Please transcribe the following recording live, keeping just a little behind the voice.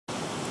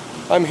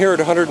I'm here at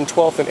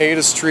 112th and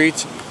Ada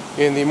Street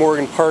in the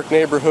Morgan Park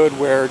neighborhood,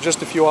 where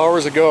just a few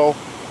hours ago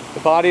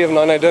the body of an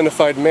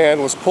unidentified man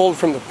was pulled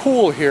from the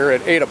pool here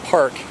at Ada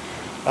Park.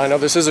 Now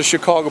this is a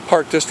Chicago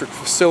Park District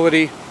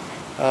facility.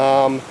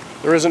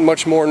 There isn't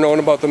much more known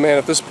about the man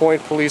at this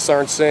point. Police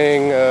aren't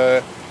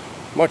saying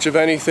much of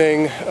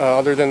anything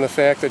other than the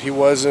fact that he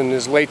was in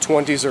his late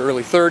 20s or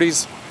early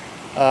 30s.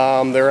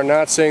 They're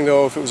not saying,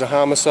 though, if it was a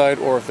homicide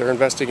or if they're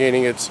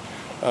investigating it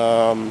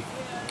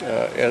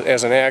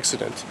as an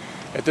accident.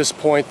 At this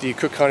point, the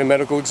Cook County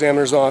Medical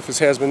Examiner's Office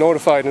has been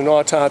notified and an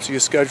autopsy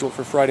is scheduled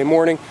for Friday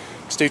morning.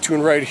 Stay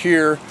tuned right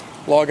here.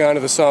 Log on to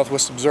the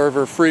Southwest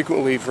Observer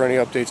frequently for any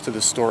updates to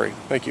this story.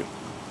 Thank you.